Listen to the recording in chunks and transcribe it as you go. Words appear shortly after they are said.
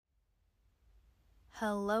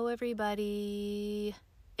Hello, everybody.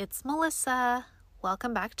 It's Melissa.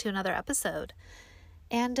 Welcome back to another episode.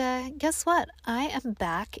 And guess what? I am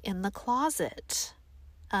back in the closet,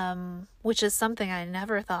 which is something I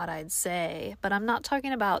never thought I'd say, but I'm not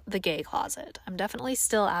talking about the gay closet. I'm definitely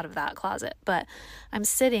still out of that closet, but I'm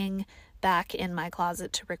sitting back in my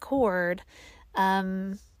closet to record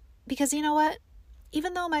because you know what?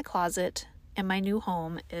 Even though my closet and my new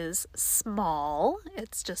home is small,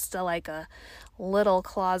 it's just like a little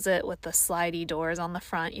closet with the slidey doors on the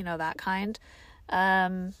front, you know, that kind.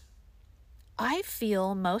 I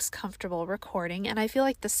feel most comfortable recording, and I feel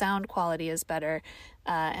like the sound quality is better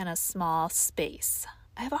in a small space.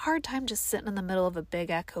 I have a hard time just sitting in the middle of a big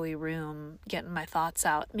echoey room getting my thoughts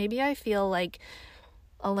out. Maybe I feel like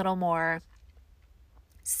a little more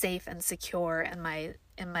safe and secure in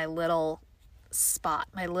my little spot,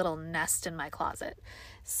 my little nest in my closet.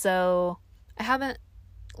 So I haven't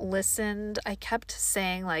listened. I kept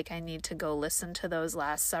saying like I need to go listen to those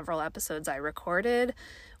last several episodes I recorded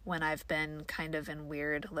when I've been kind of in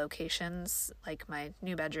weird locations, like my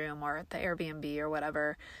new bedroom or at the Airbnb or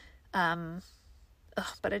whatever.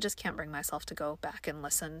 But I just can't bring myself to go back and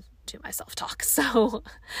listen to myself talk. So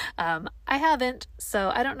I haven't.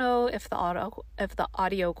 So I don't know if the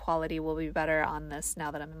audio quality will be better on this now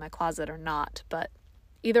that I'm in my closet or not. But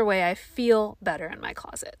either way, I feel better in my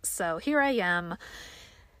closet. So here I am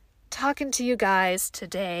talking to you guys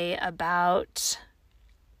today about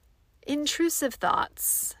intrusive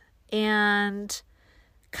thoughts and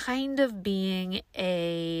kind of being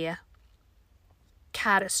a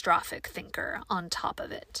catastrophic thinker on top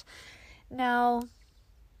of it. Now,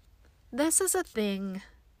 this is a thing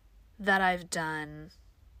that I've done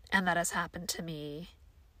and that has happened to me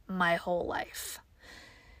my whole life.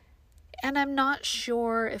 And I'm not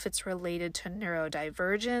sure if it's related to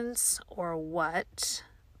neurodivergence or what,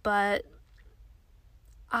 but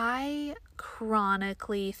I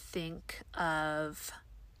chronically think of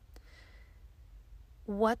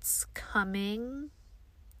what's coming.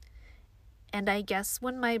 And I guess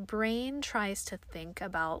when my brain tries to think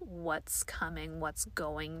about what's coming, what's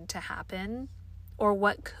going to happen, or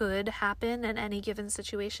what could happen in any given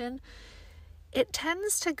situation, it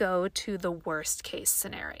tends to go to the worst case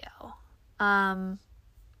scenario.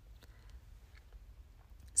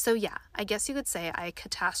 So yeah, I guess you could say I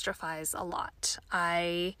catastrophize a lot.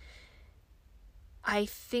 I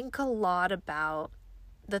think a lot about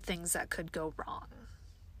the things that could go wrong.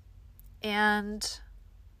 And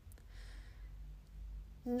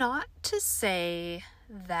not to say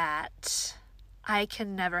that I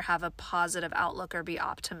can never have a positive outlook or be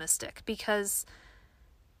optimistic, because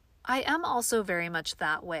I am also very much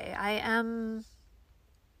that way. I am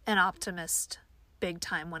an optimist big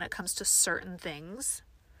time when it comes to certain things,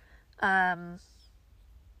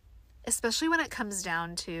 especially when it comes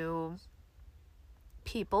down to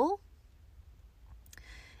people.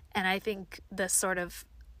 And I think this sort of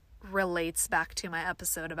relates back to my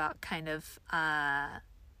episode about kind of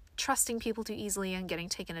trusting people too easily and getting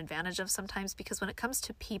taken advantage of sometimes, because when it comes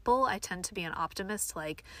to people, I tend to be an optimist,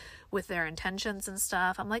 like with their intentions and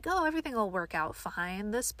stuff. I'm like, oh, everything will work out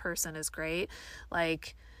fine. This person is great.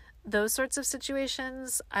 Like those sorts of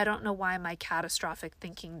situations, I don't know why my catastrophic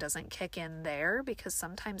thinking doesn't kick in there, because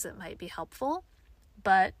sometimes it might be helpful,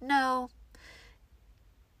 but no,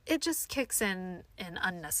 it just kicks in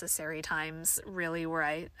unnecessary times, really, where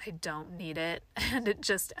I don't need it, and it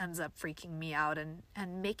just ends up freaking me out and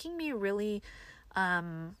making me really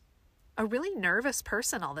a really nervous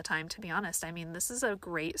person all the time, to be honest. I mean, this is a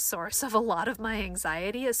great source of a lot of my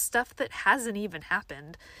anxiety, is stuff that hasn't even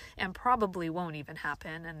happened and probably won't even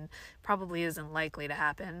happen and probably isn't likely to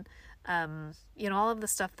happen. All of the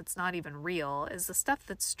stuff that's not even real is the stuff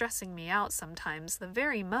that's stressing me out sometimes the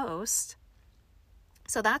very most.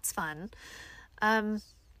 So that's fun.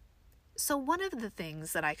 So one of the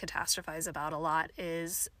things that I catastrophize about a lot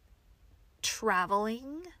is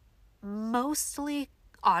traveling, mostly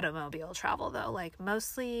automobile travel though. Like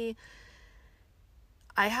mostly,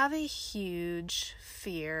 I have a huge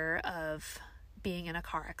fear of being in a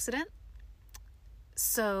car accident.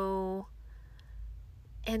 So,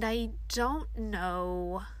 and I don't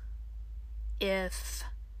know if...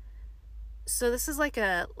 So this is like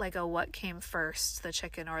a what came first, the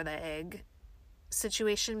chicken or the egg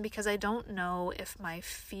situation, because I don't know if my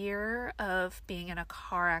fear of being in a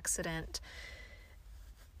car accident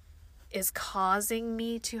is causing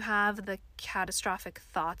me to have the catastrophic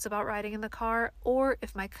thoughts about riding in the car, or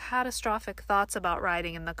if my catastrophic thoughts about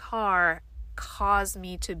riding in the car cause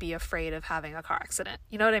me to be afraid of having a car accident.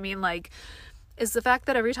 You know what I mean? Like, is the fact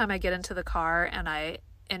that every time I get into the car and I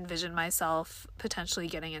envision myself potentially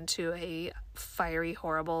getting into a fiery,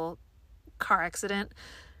 horrible car accident.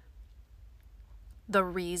 The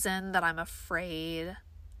reason that I'm afraid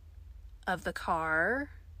of the car,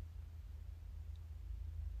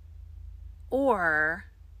 or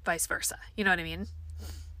vice versa, you know what I mean?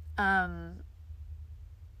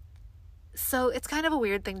 So it's kind of a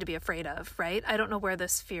weird thing to be afraid of, right? I don't know where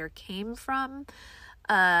this fear came from.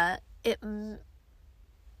 I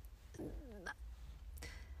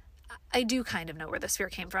do kind of know where this fear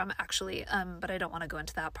came from, actually, but I don't want to go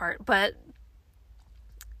into that part. But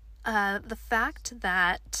the fact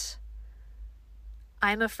that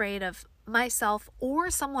I'm afraid of myself or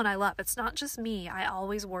someone I love, it's not just me. I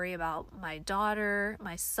always worry about my daughter,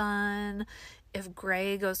 my son. If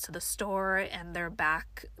Gray goes to the store and they're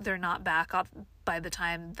not back up by the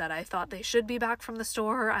time that I thought they should be back from the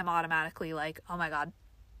store, I'm automatically like, oh my God,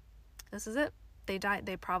 this is it. They died.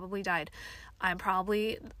 They probably died.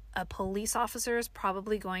 A police officer is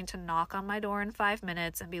probably going to knock on my door in 5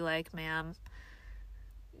 minutes and be like, ma'am,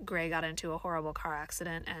 Gray got into a horrible car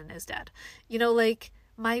accident and is dead. You know, like,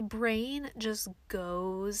 my brain just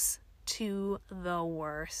goes to the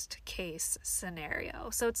worst case scenario.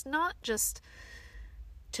 So it's not just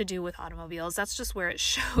to do with automobiles. That's just where it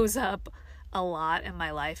shows up a lot in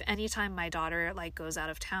my life. Anytime my daughter like goes out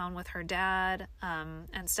of town with her dad and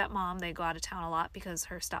stepmom, they go out of town a lot because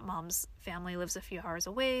her stepmom's family lives a few hours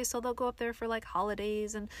away. So they'll go up there for like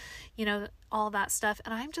holidays and, you know, all that stuff.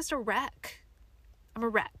 And I'm just a wreck. I'm a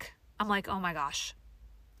wreck. I'm like, oh my gosh.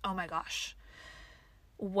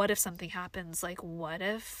 What if something happens? Like, what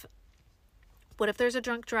if there's a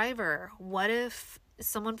drunk driver? What if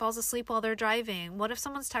someone falls asleep while they're driving? What if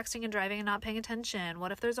someone's texting and driving and not paying attention?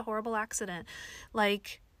 What if there's a horrible accident?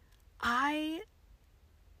 Like, my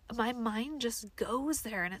mind just goes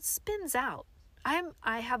there and it spins out.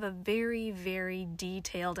 I have a very, very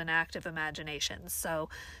detailed and active imagination. So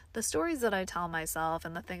the stories that I tell myself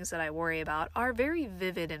and the things that I worry about are very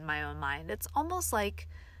vivid in my own mind. It's almost like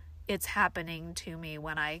it's happening to me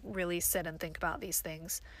when I really sit and think about these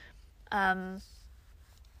things.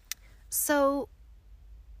 So,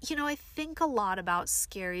 you know, I think a lot about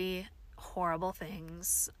scary, horrible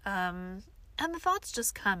things. And the thoughts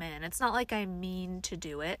just come in. It's not like I mean to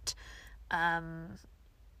do it.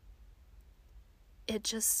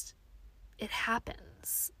 It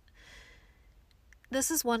happens.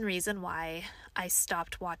 This is one reason why I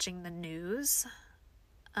stopped watching the news.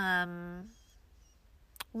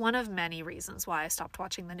 One of many reasons why I stopped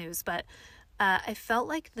watching the news, but I felt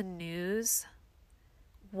like the news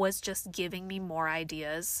was just giving me more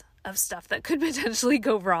ideas of stuff that could potentially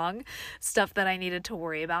go wrong, stuff that I needed to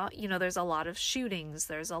worry about. You know, there's a lot of shootings,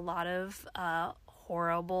 there's a lot of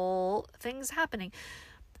horrible things happening.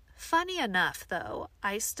 Funny enough, though,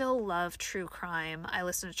 I still love true crime. I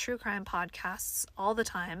listen to true crime podcasts all the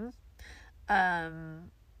time. That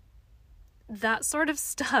sort of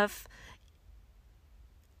stuff,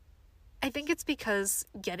 I think it's because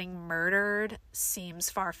getting murdered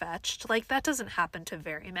seems far-fetched. Like, that doesn't happen to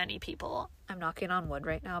very many people. I'm knocking on wood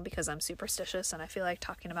right now because I'm superstitious, and I feel like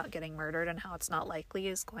talking about getting murdered and how it's not likely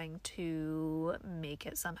is going to make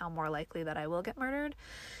it somehow more likely that I will get murdered.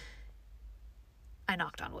 I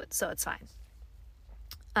knocked on wood, so it's fine.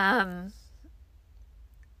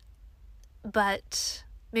 But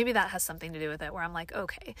maybe that has something to do with it, where I'm like,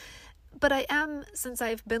 okay. But since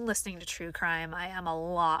I've been listening to true crime, I am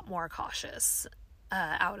a lot more cautious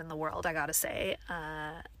out in the world, I gotta say.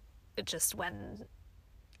 Just when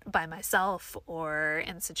by myself or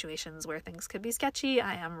in situations where things could be sketchy,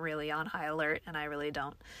 I am really on high alert, and I really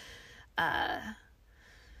don't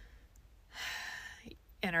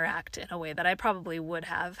interact in a way that I probably would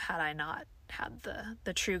have had I not had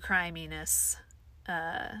the true criminess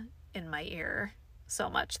in my ear so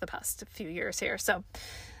much the past few years here. So,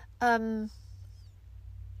 but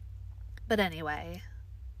anyway,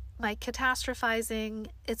 my catastrophizing,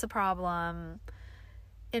 it's a problem.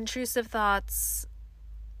 Intrusive thoughts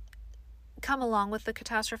come along with the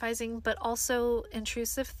catastrophizing, but also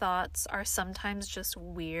intrusive thoughts are sometimes just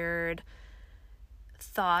weird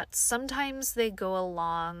thoughts. Sometimes they go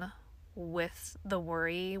along with the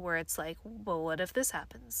worry where it's like, well, what if this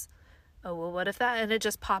happens? Oh, well, what if that? And it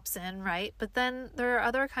just pops in, right? But then there are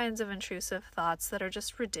other kinds of intrusive thoughts that are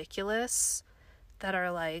just ridiculous, that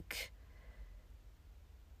are like,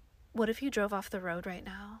 what if you drove off the road right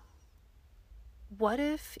now? What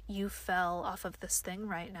if you fell off of this thing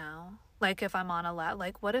right now? Like, if I'm on a ladder,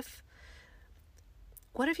 like, what if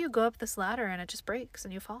you go up this ladder and it just breaks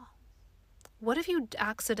and you fall? What if you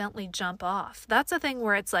accidentally jump off? That's a thing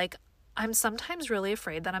where it's like, I'm sometimes really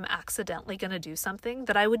afraid that I'm accidentally going to do something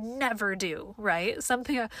that I would never do, right?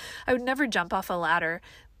 Something I would never jump off a ladder,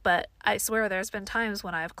 but I swear there's been times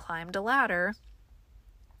when I've climbed a ladder.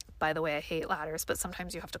 By the way, I hate ladders, but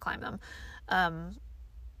sometimes you have to climb them.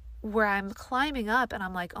 Where I'm climbing up and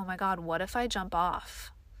I'm like, oh my God, what if I jump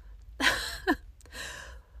off?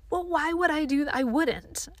 Well, why would I do that? I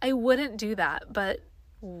wouldn't do that, but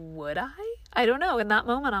would I? I don't know. In that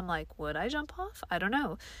moment, I'm like, would I jump off? I don't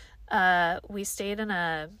know. We stayed in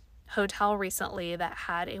a hotel recently that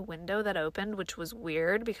had a window that opened, which was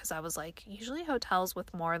weird because I was like, usually hotels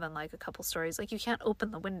with more than like a couple stories, like you can't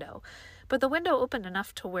open the window, but the window opened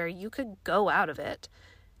enough to where you could go out of it.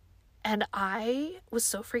 And I was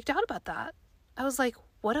so freaked out about that. I was like,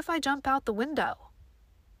 what if I jump out the window?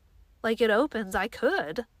 Like it opens, I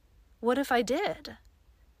could. What if I did?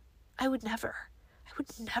 I would never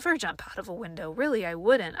jump out of a window. Really, I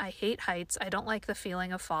wouldn't. I hate heights. I don't like the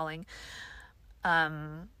feeling of falling.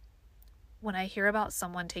 When I hear about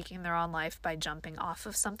someone taking their own life by jumping off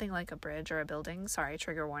of something like a bridge or a building, sorry,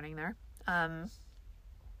 trigger warning there. I'm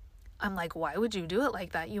like, why would you do it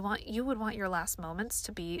like that? You would want your last moments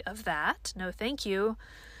to be of that? No, thank you.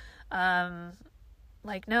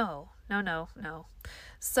 Like, no.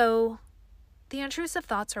 So the intrusive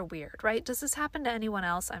thoughts are weird, right? Does this happen to anyone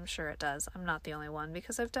else? I'm sure it does. I'm not the only one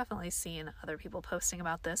because I've definitely seen other people posting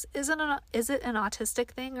about this. Is it an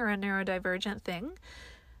autistic thing or a neurodivergent thing?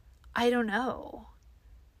 I don't know.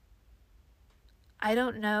 I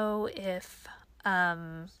don't know if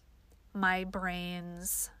my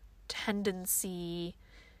brain's tendency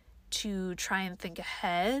to try and think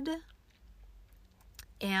ahead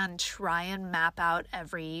and try and map out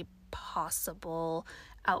every possible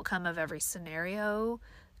outcome of every scenario,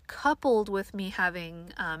 coupled with me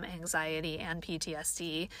having anxiety and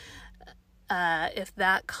PTSD, if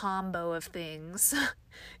that combo of things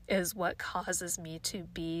is what causes me to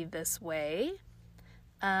be this way.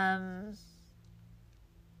 But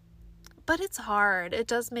it's hard. It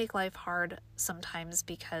does make life hard sometimes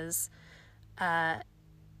because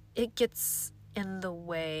it gets in the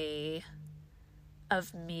way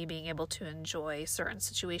of me being able to enjoy certain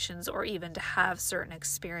situations or even to have certain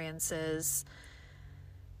experiences,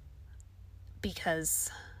 because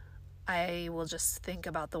I will just think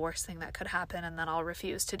about the worst thing that could happen and then I'll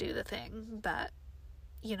refuse to do the thing that,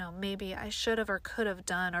 maybe I should have or could have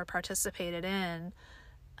done or participated in,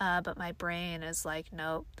 but my brain is like,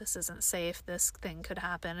 nope, this isn't safe, this thing could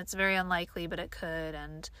happen, it's very unlikely, but it could,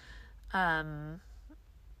 and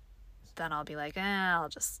then I'll be like, I'll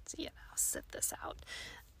just, sit this out.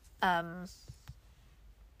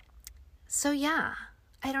 So yeah,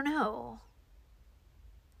 I don't know.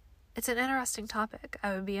 It's an interesting topic.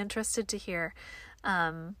 I would be interested to hear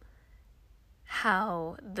how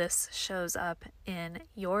this shows up in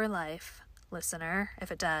your life, listener,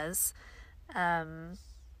 if it does. And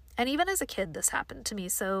even as a kid, this happened to me.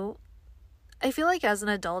 So I feel like as an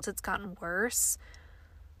adult, it's gotten worse.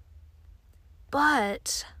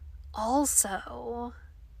 But also,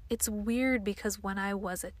 it's weird because when I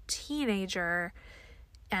was a teenager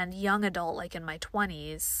and young adult, like in my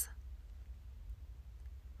 20s,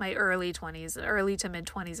 my early 20s, early to mid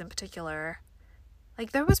 20s in particular,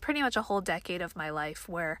 like there was pretty much a whole decade of my life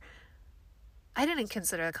where I didn't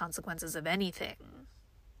consider the consequences of anything.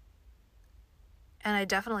 And I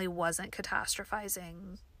definitely wasn't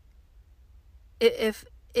catastrophizing. If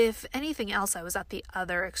anything else, I was at the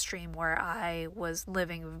other extreme where I was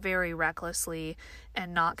living very recklessly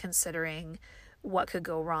and not considering what could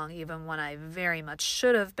go wrong, even when I very much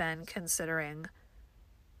should have been considering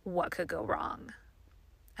what could go wrong.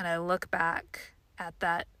 And I look back at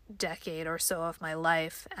that decade or so of my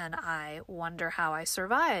life and I wonder how I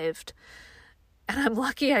survived. And I'm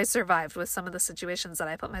lucky I survived with some of the situations that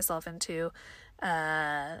I put myself into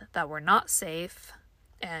that were not safe.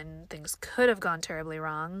 And things could have gone terribly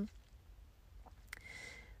wrong.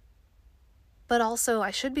 But also,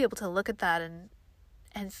 I should be able to look at that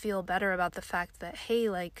and feel better about the fact that, hey,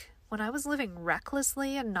 like, when I was living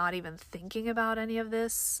recklessly and not even thinking about any of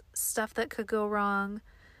this stuff that could go wrong,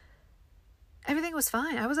 everything was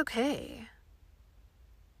fine. I was okay.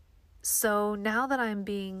 So now that I'm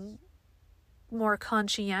being more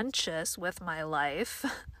conscientious with my life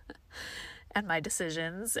and my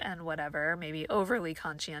decisions and whatever, maybe overly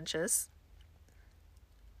conscientious,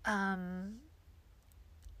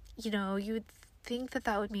 you would think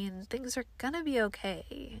that would mean things are gonna be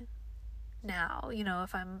okay now.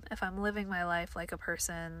 If I'm living my life like a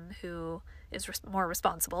person who is more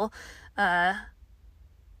responsible, I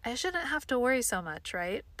shouldn't have to worry so much,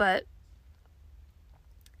 right? But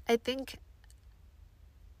I think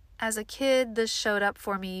as a kid, this showed up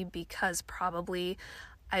for me because probably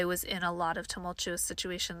I was in a lot of tumultuous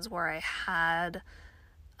situations where I had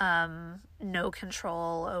no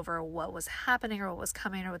control over what was happening or what was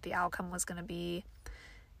coming or what the outcome was going to be.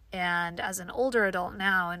 And as an older adult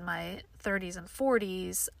now, in my 30s and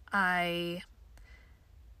 40s, I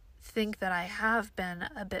think that I have been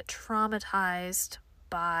a bit traumatized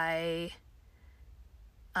by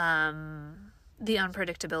the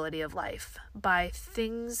unpredictability of life, by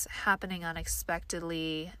things happening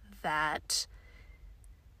unexpectedly that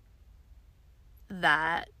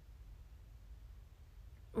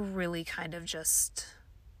really kind of just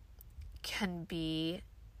can be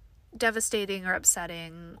devastating or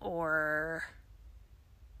upsetting or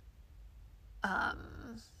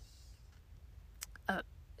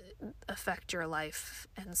affect your life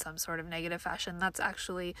in some sort of negative fashion. That's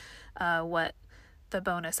actually what the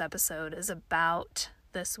bonus episode is about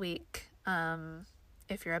this week.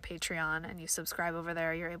 If you're a Patreon and you subscribe over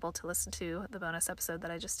there, you're able to listen to the bonus episode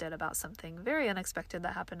that I just did about something very unexpected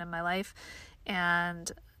that happened in my life.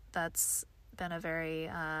 And that's been a very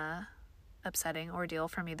upsetting ordeal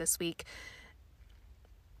for me this week.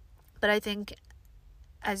 But I think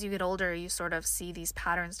as you get older, you sort of see these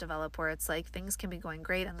patterns develop where it's like things can be going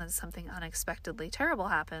great and then something unexpectedly terrible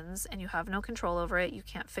happens and you have no control over it. You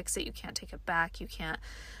can't fix it. You can't take it back. You can't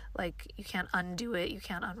undo it. You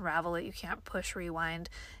can't unravel it. You can't push rewind.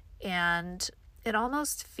 And it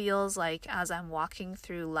almost feels like as I'm walking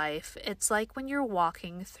through life, it's like when you're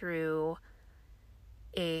walking through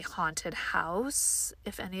a haunted house.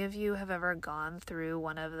 If any of you have ever gone through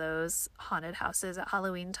one of those haunted houses at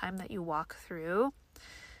Halloween time that you walk through,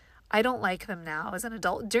 I don't like them now as an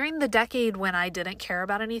adult. During the decade when I didn't care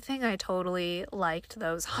about anything, I totally liked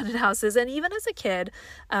those haunted houses. And even as a kid,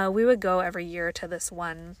 we would go every year to this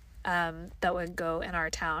one that would go in our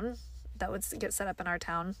town, that would get set up in our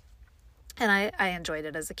town. And I enjoyed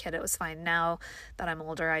it as a kid. It was fine. Now that I'm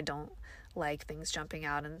older, I don't like things jumping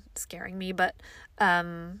out and scaring me. But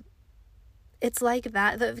it's like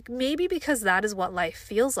that. Maybe because that is what life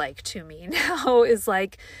feels like to me now, is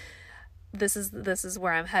like, this is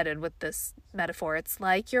where I'm headed with this metaphor. It's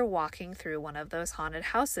like you're walking through one of those haunted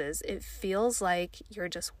houses. It feels like you're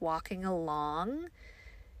just walking along,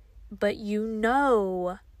 but you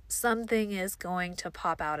know something is going to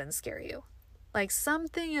pop out and scare you. Like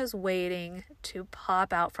something is waiting to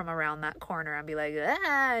pop out from around that corner and be like,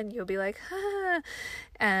 ah, and you'll be like, ah,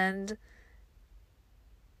 and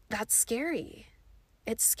that's scary.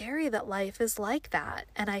 It's scary that life is like that.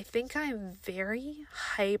 And I think I'm very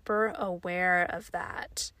hyper aware of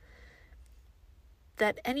that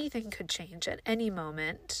anything could change at any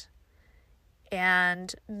moment.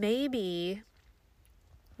 And maybe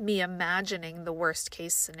me imagining the worst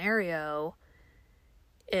case scenario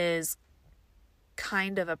is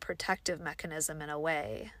kind of a protective mechanism in a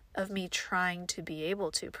way of me trying to be able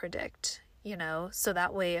to predict, so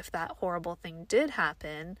that way if that horrible thing did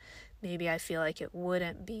happen, maybe I feel like it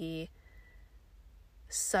wouldn't be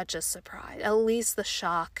such a surprise. At least the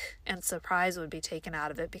shock and surprise would be taken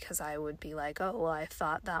out of it, because I would be like, oh, well, I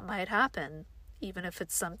thought that might happen, even if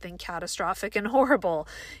it's something catastrophic and horrible,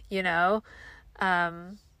 that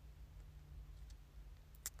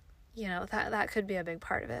could be a big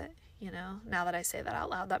part of it, now that I say that out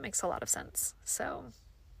loud, that makes a lot of sense. So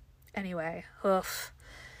anyway,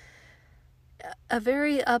 a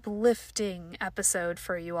very uplifting episode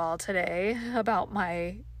for you all today about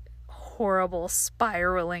my horrible,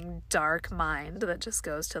 spiraling, dark mind that just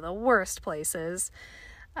goes to the worst places.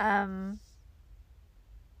 And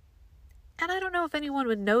I don't know if anyone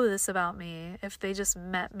would know this about me if they just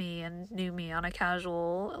met me and knew me on a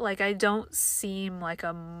casual, I don't seem like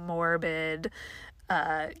a morbid,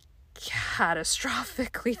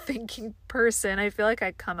 catastrophically thinking person. I feel like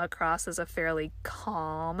I come across as a fairly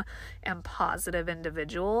calm and positive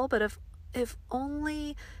individual, but if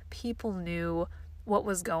only people knew what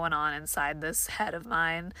was going on inside this head of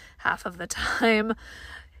mine half of the time.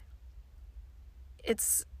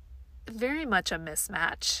 It's very much a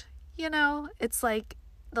mismatch, it's like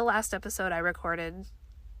the last episode I recorded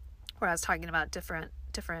where I was talking about different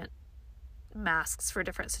masks for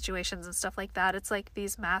different situations and stuff like that. It's like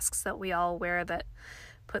these masks that we all wear that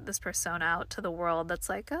put this persona out to the world that's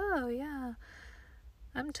like, oh yeah,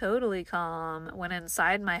 I'm totally calm, when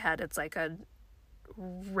inside my head it's like a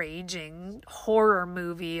raging horror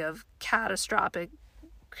movie of catastrophic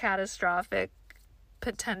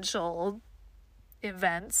potential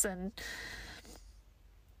events. And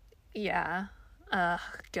yeah,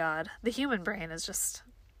 God, the human brain is just,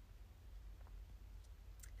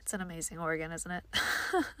 it's an amazing organ, isn't it?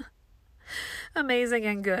 amazing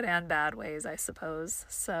in good and bad ways, I suppose.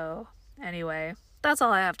 So anyway, that's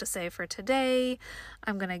all I have to say for today.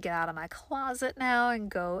 I'm going to get out of my closet now and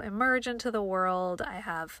go emerge into the world. I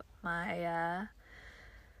have my,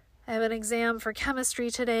 I have an exam for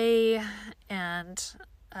chemistry today, and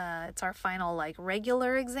it's our final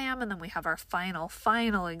regular exam, and then we have our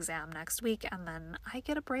final exam next week, and then I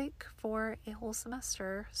get a break for a whole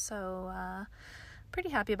semester. So pretty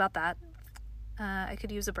happy about that. I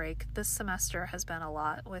could use a break. This semester has been a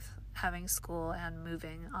lot with having school and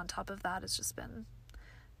moving. On top of that, it's just been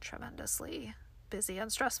tremendously busy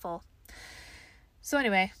and stressful. So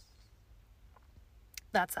anyway,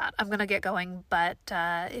 that's that. I'm going to get going, but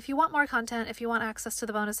if you want more content, if you want access to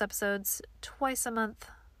the bonus episodes twice a month,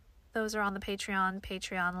 those are on the Patreon.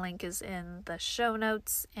 Patreon link is in the show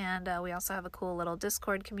notes, and we also have a cool little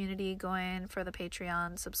Discord community going for the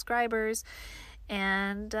Patreon subscribers,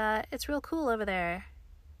 and it's real cool over there.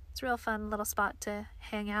 It's a real fun little spot to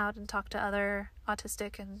hang out and talk to other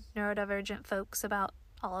autistic and neurodivergent folks about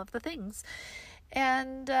all of the things.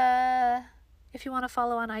 And if you want to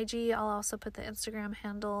follow on IG, I'll also put the Instagram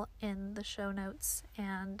handle in the show notes,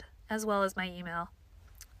 and as well as my email.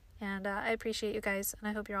 And I appreciate you guys, and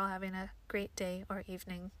I hope you're all having a great day or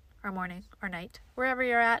evening or morning or night, wherever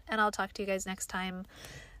you're at, and I'll talk to you guys next time.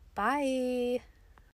 Bye!